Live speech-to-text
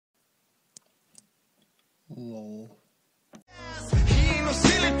Lol. He ain't no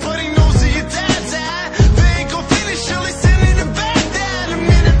silly, but he knows that your dad's at. They ain't gon' finish, only sending it back there.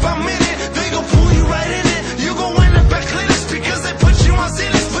 Minute by minute, they gon' pull you right in it. You gon' wind up at clinics because they put you on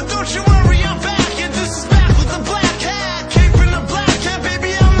zealous. But don't you worry, I'm back, and this is back with the black hat. Cape in the black hat,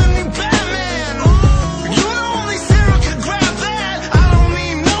 baby, I'm the new Batman. You know only Sarah can grab that. I don't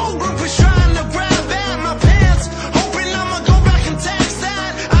need no group is trying to grab that. My pants, hoping I'ma go back and tax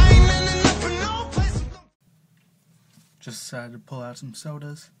that. I ain't ending up in no place. Just decided to pull out some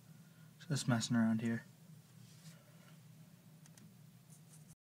sodas. Just messing around here.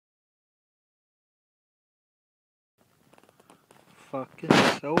 Fucking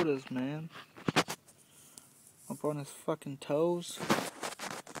sodas, man. Up on his fucking toes.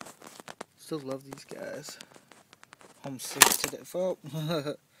 Still love these guys. Homesick today. Oh.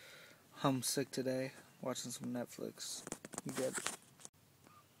 Homesick today. Watching some Netflix. You get it.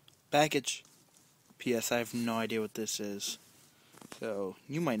 Package. P.S. I have no idea what this is. So,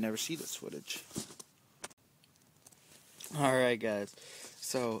 you might never see this footage. Alright, guys.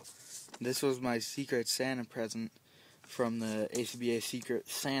 So, this was my Secret Santa present from the ACBA Secret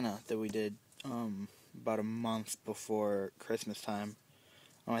Santa that we did about a month before Christmas time.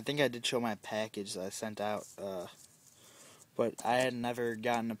 I think I did show my package that I sent out, but I had never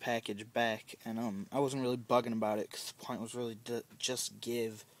gotten a package back, and I wasn't really bugging about it because the point was really to just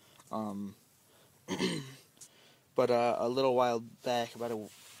give. But a little while back, about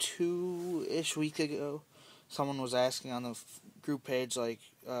 2-ish weeks ago, someone was asking on the group page, like,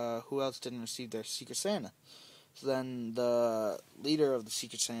 who else didn't receive their Secret Santa. So then the leader of the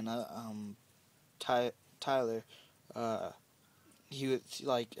Secret Santa, Tyler, he was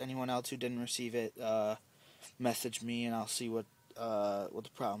like, anyone else who didn't receive it, message me and I'll see what the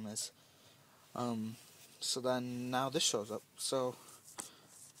problem is. So then now this shows up. So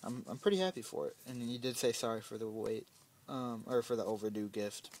I'm pretty happy for it. And he did say sorry for the wait, or for the overdue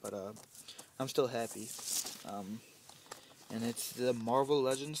gift, but I'm still happy. And it's the Marvel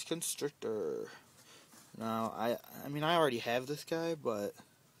Legends Constrictor. Now, I mean, I already have this guy, but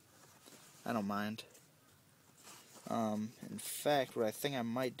I don't mind. In fact, what I think I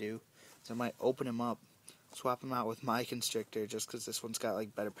might do is I might open him up, swap him out with my Constrictor, just because this one's got,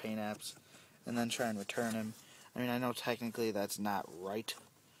 like, better paint apps, and then try and return him. I mean, I know technically that's not right,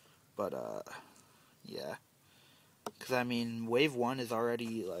 but, yeah. Because, I mean, Wave 1 is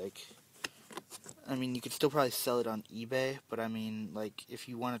already, like, I mean, you could still probably sell it on eBay, but I mean, like, if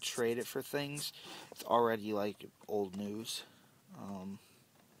you want to trade it for things, it's already, like, old news.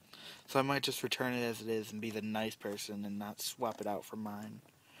 So I might just return it as it is and be the nice person and not swap it out for mine.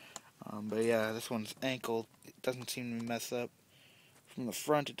 But yeah, this one's ankle. It doesn't seem to mess up. From the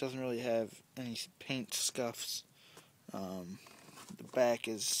front, it doesn't really have any paint scuffs. The back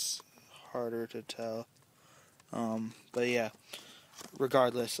is harder to tell. But yeah.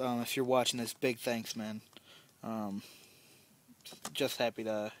 Regardless, if you're watching this, big thanks, man. Just happy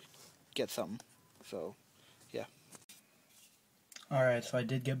to get something. So, yeah. Alright, so I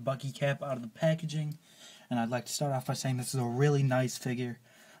did get Bucky Cap out of the packaging, and I'd like to start off by saying this is a really nice figure.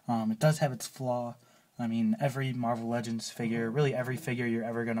 It does have its flaw. I mean, every Marvel Legends figure, really every figure you're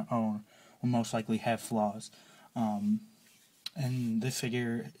ever going to own, will most likely have flaws. And this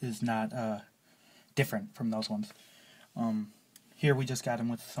figure is not different from those ones. Here we just got him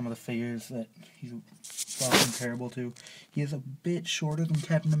with some of the figures that he's well comparable to. He is a bit shorter than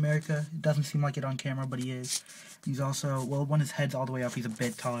Captain America. It doesn't seem like it on camera, but he is. He's also, well, when his head's all the way up, he's a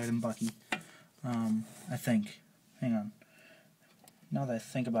bit taller than Bucky. I think. Hang on. Now that I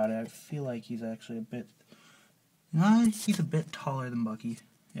think about it, I feel like he's actually a bit... he's a bit taller than Bucky.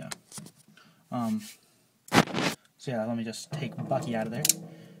 Yeah. So yeah, let me just take Bucky out of there.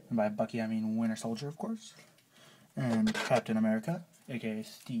 And by Bucky, I mean Winter Soldier, of course. And Captain America, aka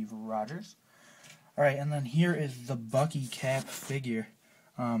Steve Rogers. Alright, and then here is the Bucky Cap figure.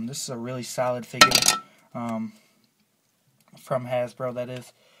 This is a really solid figure. From Hasbro, that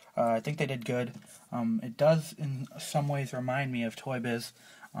is. I think they did good. It does, in some ways, remind me of Toy Biz,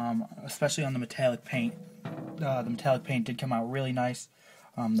 especially on the metallic paint. The metallic paint did come out really nice.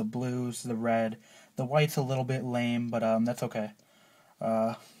 The blues, the red. The white's a little bit lame, but that's okay.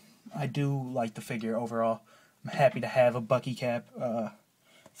 I do like the figure overall. I'm happy to have a Bucky Cap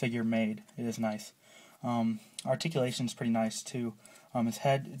figure made. It is nice. Articulation's pretty nice too. His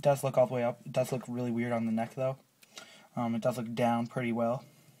head, it does look all the way up. It does look really weird on the neck though. It does look down pretty well.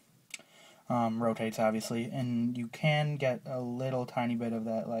 Rotates obviously, and you can get a little tiny bit of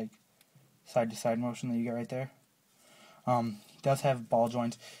that like side to side motion that you get right there. It does have ball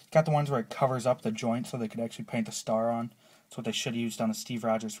joints. It's got the ones where it covers up the joint so they could actually paint the star on. That's what they should have used on the Steve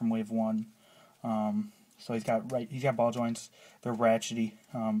Rogers from Wave 1. So he's got ball joints. They're ratchety.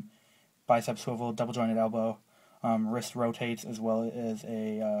 Bicep swivel, double jointed elbow. Wrist rotates as well as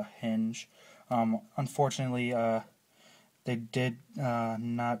a hinge. Unfortunately, they did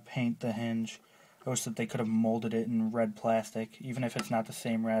not paint the hinge. I wish that they could have molded it in red plastic. Even if it's not the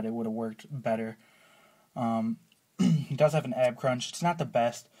same red, it would have worked better. He does have an ab crunch. It's not the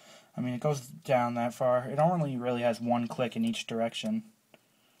best. I mean, it goes down that far. It only really has one click in each direction.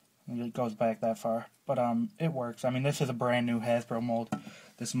 It goes back that far. But it works. I mean, this is a brand new Hasbro mold.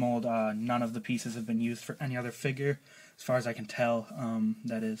 This mold, none of the pieces have been used for any other figure. As far as I can tell,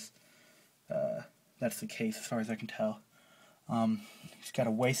 that's the case as far as I can tell. He's got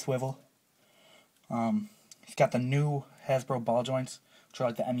a waist swivel. He's got the new Hasbro ball joints, which are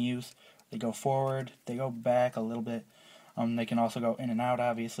like the MUs. They go forward, they go back a little bit. They can also go in and out,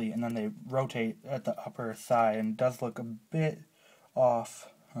 obviously, and then they rotate at the upper thigh, and it does look a bit off.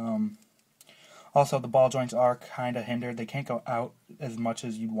 Also, the ball joints are kind of hindered. They can't go out as much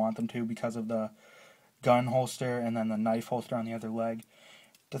as you'd want them to because of the gun holster and then the knife holster on the other leg.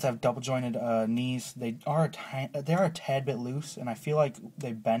 It does have double jointed knees. They are a tad bit loose, and I feel like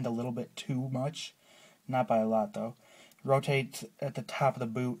they bend a little bit too much. Not by a lot, though. Rotates at the top of the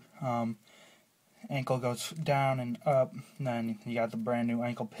boot. Ankle goes down and up. And then you got the brand new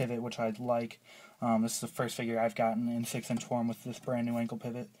ankle pivot, which I like. This is the first figure I've gotten in 6-inch form with this brand new ankle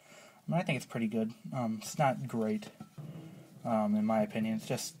pivot. I mean, I think it's pretty good. It's not great, in my opinion. It's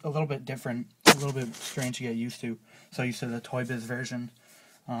just a little bit different, a little bit strange to get used to. So used to the Toy Biz version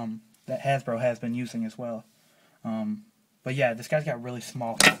that Hasbro has been using as well. But yeah, this guy's got really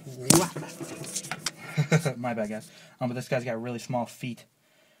small... My bad, guys. But this guy's got really small feet.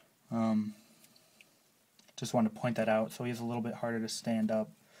 Just wanted to point that out. So he's a little bit harder to stand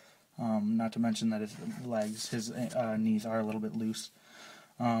up. Not to mention that his legs, his knees are a little bit loose.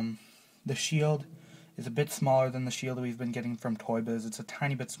 The shield is a bit smaller than the shield we've been getting from Toy Biz. It's a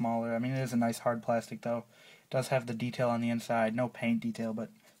tiny bit smaller. I mean, it is a nice hard plastic, though. It does have the detail on the inside. No paint detail, but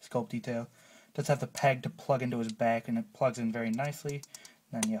sculpt detail. It does have the peg to plug into his back, and it plugs in very nicely.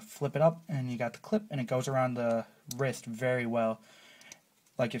 Then you flip it up, and you got the clip, and it goes around the wrist very well.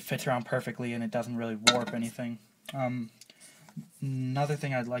 Like, it fits around perfectly, and it doesn't really warp anything. Another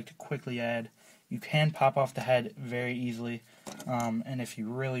thing I'd like to quickly add, you can pop off the head very easily, and if you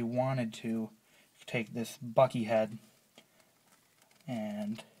really wanted to, you could take this Bucky head,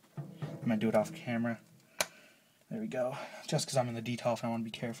 and I'm going to do it off camera. There we go. Just because I'm in the detail, if I want to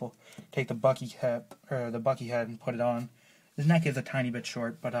be careful. Take the Bucky head and put it on. His neck is a tiny bit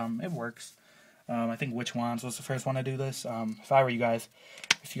short, but it works. I think Witch Wands was the first one to do this. If I were you guys,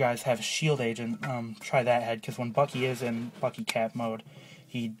 if you guys have a shield agent, try that head, because when Bucky is in Bucky Cap mode,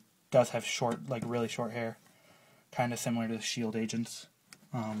 he does have short, like really short hair, kind of similar to the shield agents.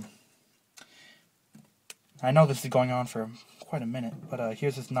 I know this is going on for quite a minute, but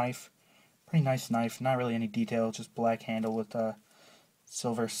here's his knife. Pretty nice knife, not really any detail, just black handle with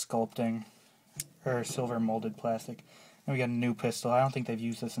silver sculpting, or silver molded plastic. And we got a new pistol. I don't think they've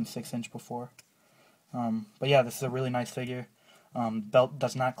used this in 6-inch before. But yeah, this is a really nice figure. Belt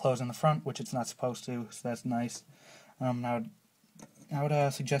does not close in the front, which it's not supposed to, so that's nice. I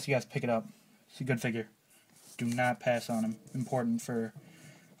would suggest you guys pick it up. It's a good figure. Do not pass on him. Important for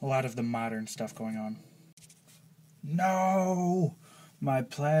a lot of the modern stuff going on. No! My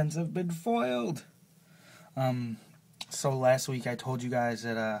plans have been foiled! So last week I told you guys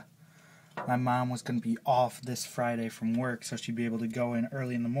that my mom was going to be off this Friday from work, so she'd be able to go in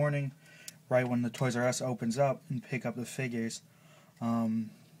early in the morning, right when the Toys R Us opens up, and pick up the figures.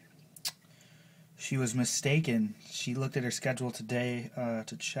 She was mistaken. She looked at her schedule today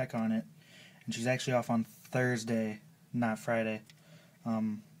to check on it, and she's actually off on Thursday, not Friday,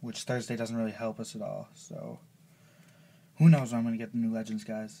 which Thursday doesn't really help us at all, so who knows when I'm going to get the new Legends,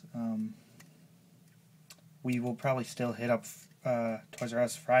 guys. We will probably still hit up Toys R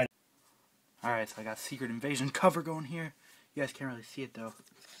Us Friday. Alright, so I got Secret Invasion cover going here. You guys can't really see it, though.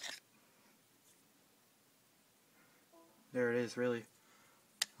 There it is, really.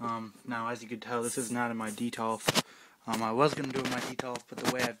 Now, as you can tell, this is not in my detail. I was going to do it in my detail, but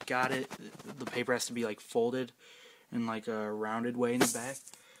the way I've got it, the paper has to be, like, folded in, like, a rounded way in the back.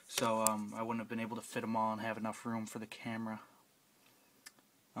 So, I wouldn't have been able to fit them all and have enough room for the camera.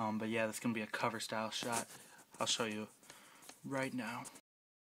 But yeah, this is going to be a cover-style shot. I'll show you right now.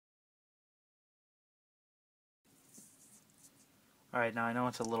 Alright, now I know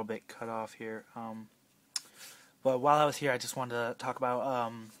it's a little bit cut off here, but while I was here, I just wanted to talk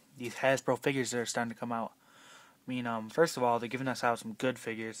about these Hasbro figures that are starting to come out. I mean, first of all, they're giving us out some good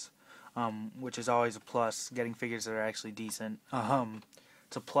figures, which is always a plus, getting figures that are actually decent.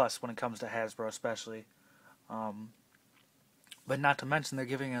 It's a plus when it comes to Hasbro especially. But not to mention they're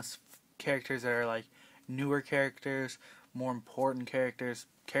giving us characters that are like newer characters, more important characters,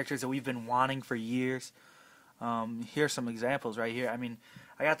 characters that we've been wanting for years. Here's some examples right here. I mean,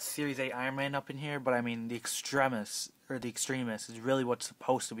 I got the Series 8 Iron Man up in here, but I mean, the Extremis is really what's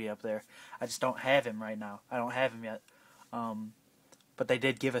supposed to be up there. I just don't have him right now. I don't have him yet. But they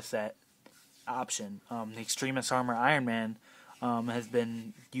did give us that option. The Extremis Armor Iron Man has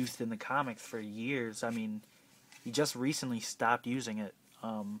been used in the comics for years. I mean, he just recently stopped using it,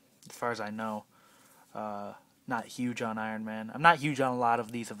 as far as I know. Not huge on Iron Man. I'm not huge on a lot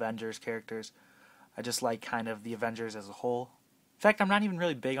of these Avengers characters. I just like kind of the Avengers as a whole. In fact, I'm not even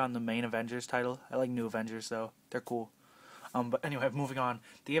really big on the main Avengers title. I like New Avengers, though. They're cool. But anyway, moving on.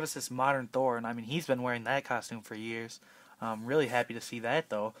 They gave us this modern Thor, and I mean, he's been wearing that costume for years. I'm really happy to see that,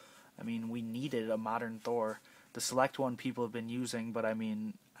 though. I mean, we needed a modern Thor. The select one people have been using, but I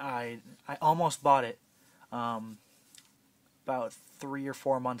mean, I almost bought it about 3 or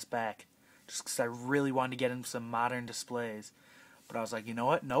 4 months back, just because I really wanted to get into some modern displays. But I was like, you know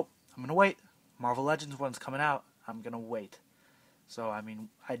what? Nope. I'm going to wait. Marvel Legends one's coming out. I'm going to wait. So, I mean,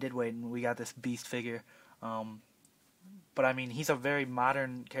 I did wait, and we got this Beast figure. But, I mean, he's a very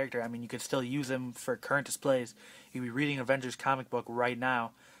modern character. I mean, you could still use him for current displays. You could be reading an Avengers comic book right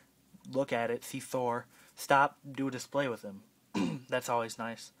now, look at it, see Thor, stop, do a display with him. That's always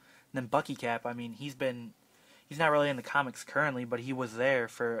nice. And then Bucky Cap, I mean, he's not really in the comics currently, but he was there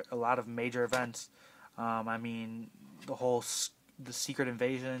for a lot of major events. I mean, the Secret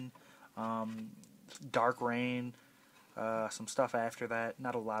Invasion, Dark Reign, some stuff after that.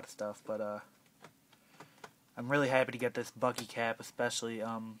 Not a lot of stuff, but I'm really happy to get this Bucky Cap, especially.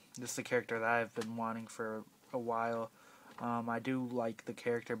 This is a character that I've been wanting for a while. I do like the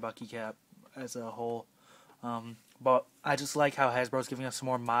character Bucky Cap as a whole. But I just like how Hasbro's giving us some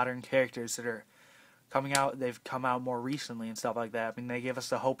more modern characters that are coming out. They've come out more recently and stuff like that. I mean, they gave us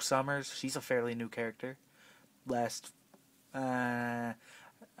the Hope Summers. She's a fairly new character. I'd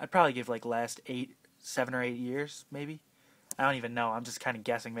probably give like last 7 or 8 years, maybe. I don't even know. I'm just kind of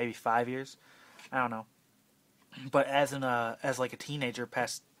guessing. Maybe 5 years. I don't know. But as like a teenager,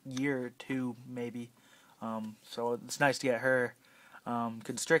 past year or two, maybe. So it's nice to get her.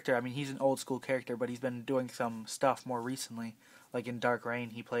 Constrictor, I mean, he's an old school character, but he's been doing some stuff more recently. Like in Dark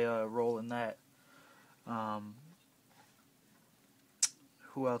Reign, he played a role in that.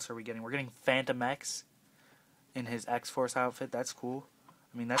 Who else are we getting? We're getting Phantom X in his X-Force outfit. That's cool.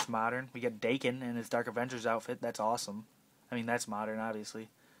 I mean, that's modern. We get Daken in his Dark Avengers outfit. That's awesome. I mean, that's modern, obviously.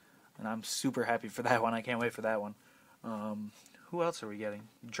 And I'm super happy for that one. I can't wait for that one. Who else are we getting?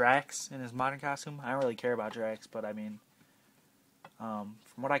 Drax in his modern costume. I don't really care about Drax, but I mean, from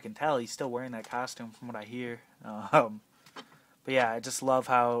what I can tell, he's still wearing that costume from what I hear. But yeah, I just love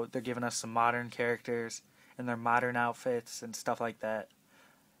how they're giving us some modern characters and their modern outfits and stuff like that.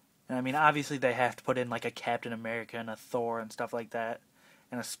 And I mean, obviously they have to put in like a Captain America and a Thor and stuff like that,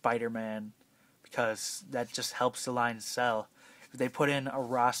 and a Spider-Man, because that just helps the line sell. If they put in a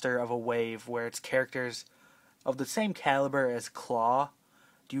roster of a wave where it's characters of the same caliber as Claw,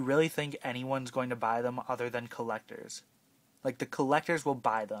 do you really think anyone's going to buy them other than collectors? Like, the collectors will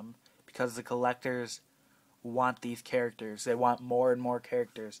buy them because the collectors want these characters. They want more and more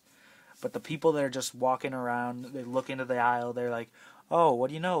characters. But the people that are just walking around, they look into the aisle, they're like, oh, what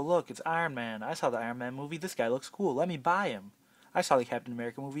do you know? Look, it's Iron Man. I saw the Iron Man movie. This guy looks cool. Let me buy him. I saw the Captain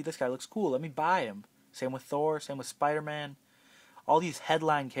America movie. This guy looks cool. Let me buy him. Same with Thor. Same with Spider-Man. All these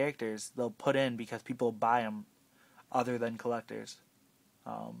headline characters they'll put in because people buy them other than collectors.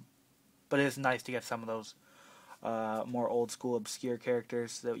 But it is nice to get some of those more old-school, obscure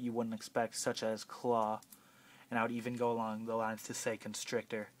characters that you wouldn't expect, such as Claw. And I would even go along the lines to say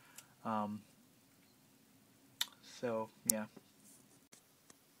Constrictor. So, yeah.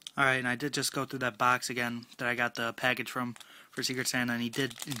 Alright, and I did just go through that box again that I got the package from for Secret Santa, and he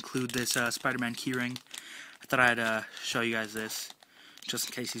did include this Spider-Man keyring. I thought I'd show you guys this, just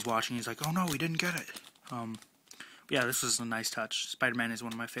in case he's watching. He's like, oh no, we didn't get it. But yeah, this was a nice touch. Spider-Man is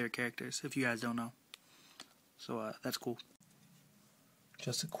one of my favorite characters, if you guys don't know. So, that's cool.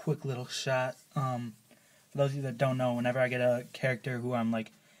 Just a quick little shot. For those of you that don't know, whenever I get a character who I'm,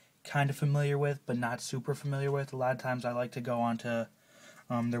 like, kind of familiar with, but not super familiar with, a lot of times I like to go onto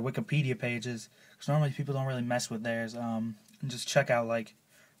their Wikipedia pages, because normally people don't really mess with theirs, and just check out, like,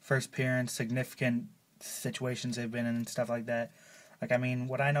 first appearance, significant situations they've been in, and stuff like that. Like, I mean,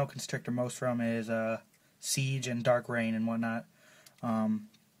 what I know Constrictor most from is Siege and Dark Reign and whatnot.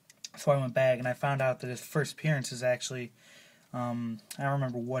 So I went back, and I found out that his first appearance is actually, I don't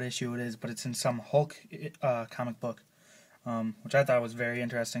remember what issue it is, but it's in some Hulk comic book. which I thought was very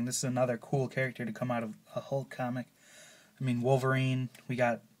interesting. This is another cool character to come out of a Hulk comic. I mean, Wolverine, we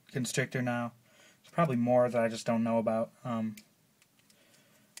got Constrictor now. There's probably more that I just don't know about.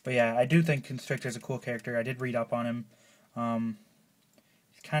 But yeah, I do think Constrictor's a cool character. I did read up on him.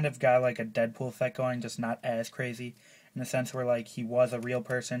 He's kind of got like a Deadpool effect going, just not as crazy, in the sense where like he was a real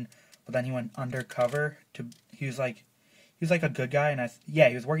person, but then he went undercover to. He was like a good guy, and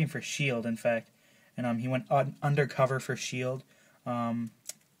he was working for S.H.I.E.L.D. in fact, and he went undercover for S.H.I.E.L.D.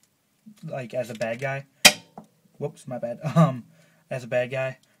 Like as a bad guy. Whoops, my bad. As a bad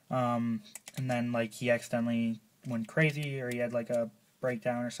guy, and then like he accidentally went crazy, or he had like a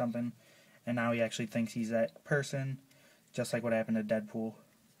breakdown or something, and now he actually thinks he's that person, just like what happened to Deadpool.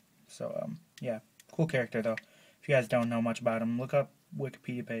 So yeah, cool character though. If you guys don't know much about him, look up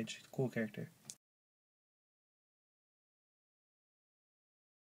Wikipedia page. Cool character.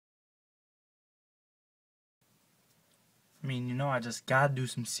 I mean, I just gotta do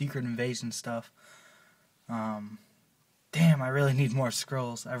some Secret Invasion stuff. Damn, I really need more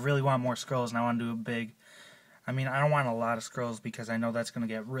scrolls. I really want more scrolls, and I want to do it big. I mean, I don't want a lot of scrolls because I know that's going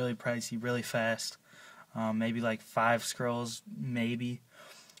to get really pricey really fast. Maybe like 5 scrolls, maybe.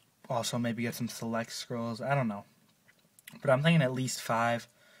 Also, maybe get some select scrolls. I don't know. But I'm thinking at least 5.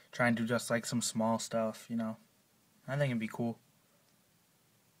 Try and do just like some small stuff, I think it'd be cool.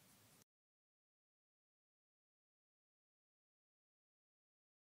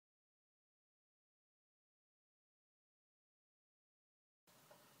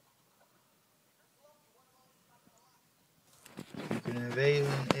 Secret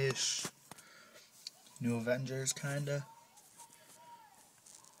Invasion-ish. New Avengers, kinda.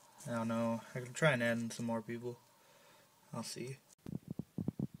 I don't know. I can try and add in some more people. I'll see.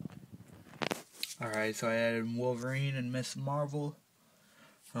 Alright, so I added Wolverine and Miss Marvel.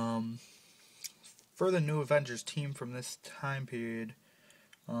 For the New Avengers team from this time period,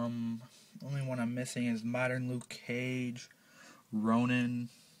 only one I'm missing is Modern Luke Cage, Ronin,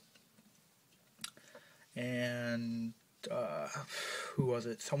 and who was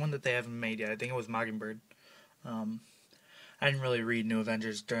it? Someone that they haven't made yet. I think it was Mockingbird. I didn't really read New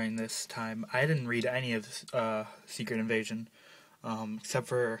Avengers during this time. I didn't read any of Secret Invasion, except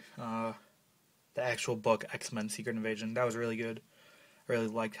for the actual book, X-Men Secret Invasion. That was really good. I really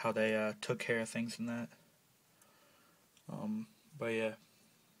liked how they took care of things in that. But yeah,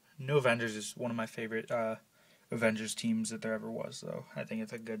 New Avengers is one of my favorite Avengers teams that there ever was, though. I think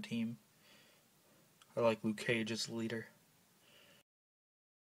it's a good team. I like Luke Cage as the leader.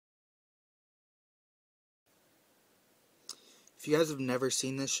 If you guys have never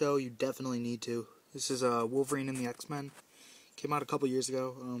seen this show, you definitely need to. This is Wolverine and the X-Men. Came out a couple years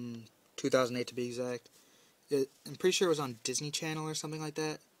ago, 2008 to be exact. I'm pretty sure it was on Disney Channel or something like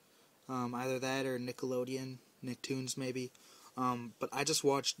that. Either that or Nickelodeon, Nicktoons maybe. But I just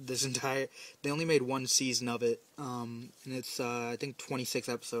watched this entire... They only made one season of it, and it's, I think, 26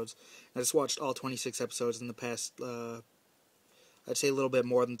 episodes. I just watched all 26 episodes in the past, I'd say a little bit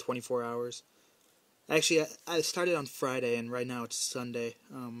more than 24 hours. Actually, I started on Friday, and right now it's Sunday.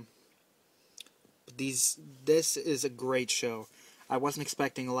 This is a great show. I wasn't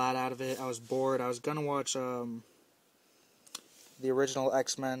expecting a lot out of it. I was bored. I was going to watch the original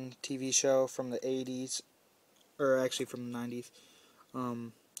X-Men TV show from the 80s, or actually from the 90s.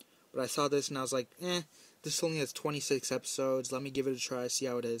 But I saw this and I was like, this only has 26 episodes. Let me give it a try, see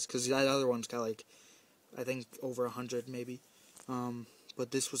how it is. Because that other one's got like, I think over 100 maybe.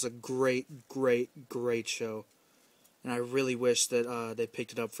 But this was a great, great, great show. And I really wish that they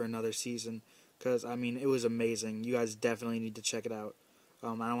picked it up for another season. Because, I mean, it was amazing. You guys definitely need to check it out. I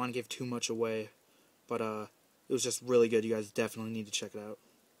don't want to give too much away. But it was just really good. You guys definitely need to check it out.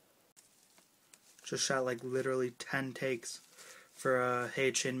 Just shot like literally 10 takes for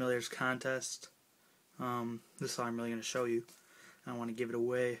HeyItsShaneMiller's contest. This is all I'm really going to show you. I don't want to give it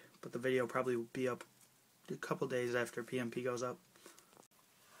away. But the video probably will be up a couple days after P.M.P goes up.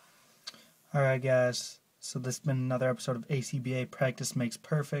 Alright guys, so this has been another episode of ACBA Practice Makes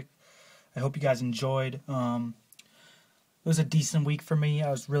Perfect. I hope you guys enjoyed. It was a decent week for me.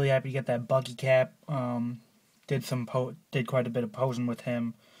 I was really happy to get that Bucky cap. Did quite a bit of posing with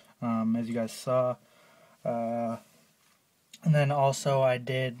him, as you guys saw. And then also I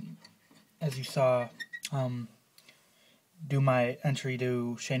did, as you saw, do my entry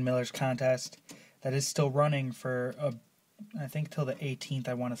to Shane Miller's contest. That is still running for, I think till the 18th,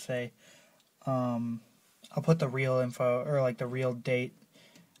 I want to say. I'll put the real info, or like the real date.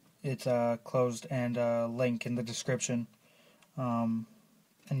 It's closed, and link in the description. And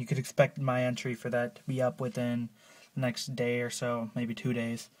you could expect my entry for that to be up within the next day or so, maybe 2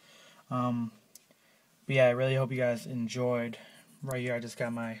 days. But But yeah, I really hope you guys enjoyed. Right here, I just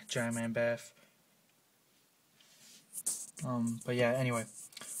got my Giant Man bath. But yeah, anyway,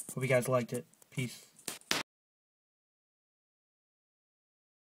 hope you guys liked it. Peace.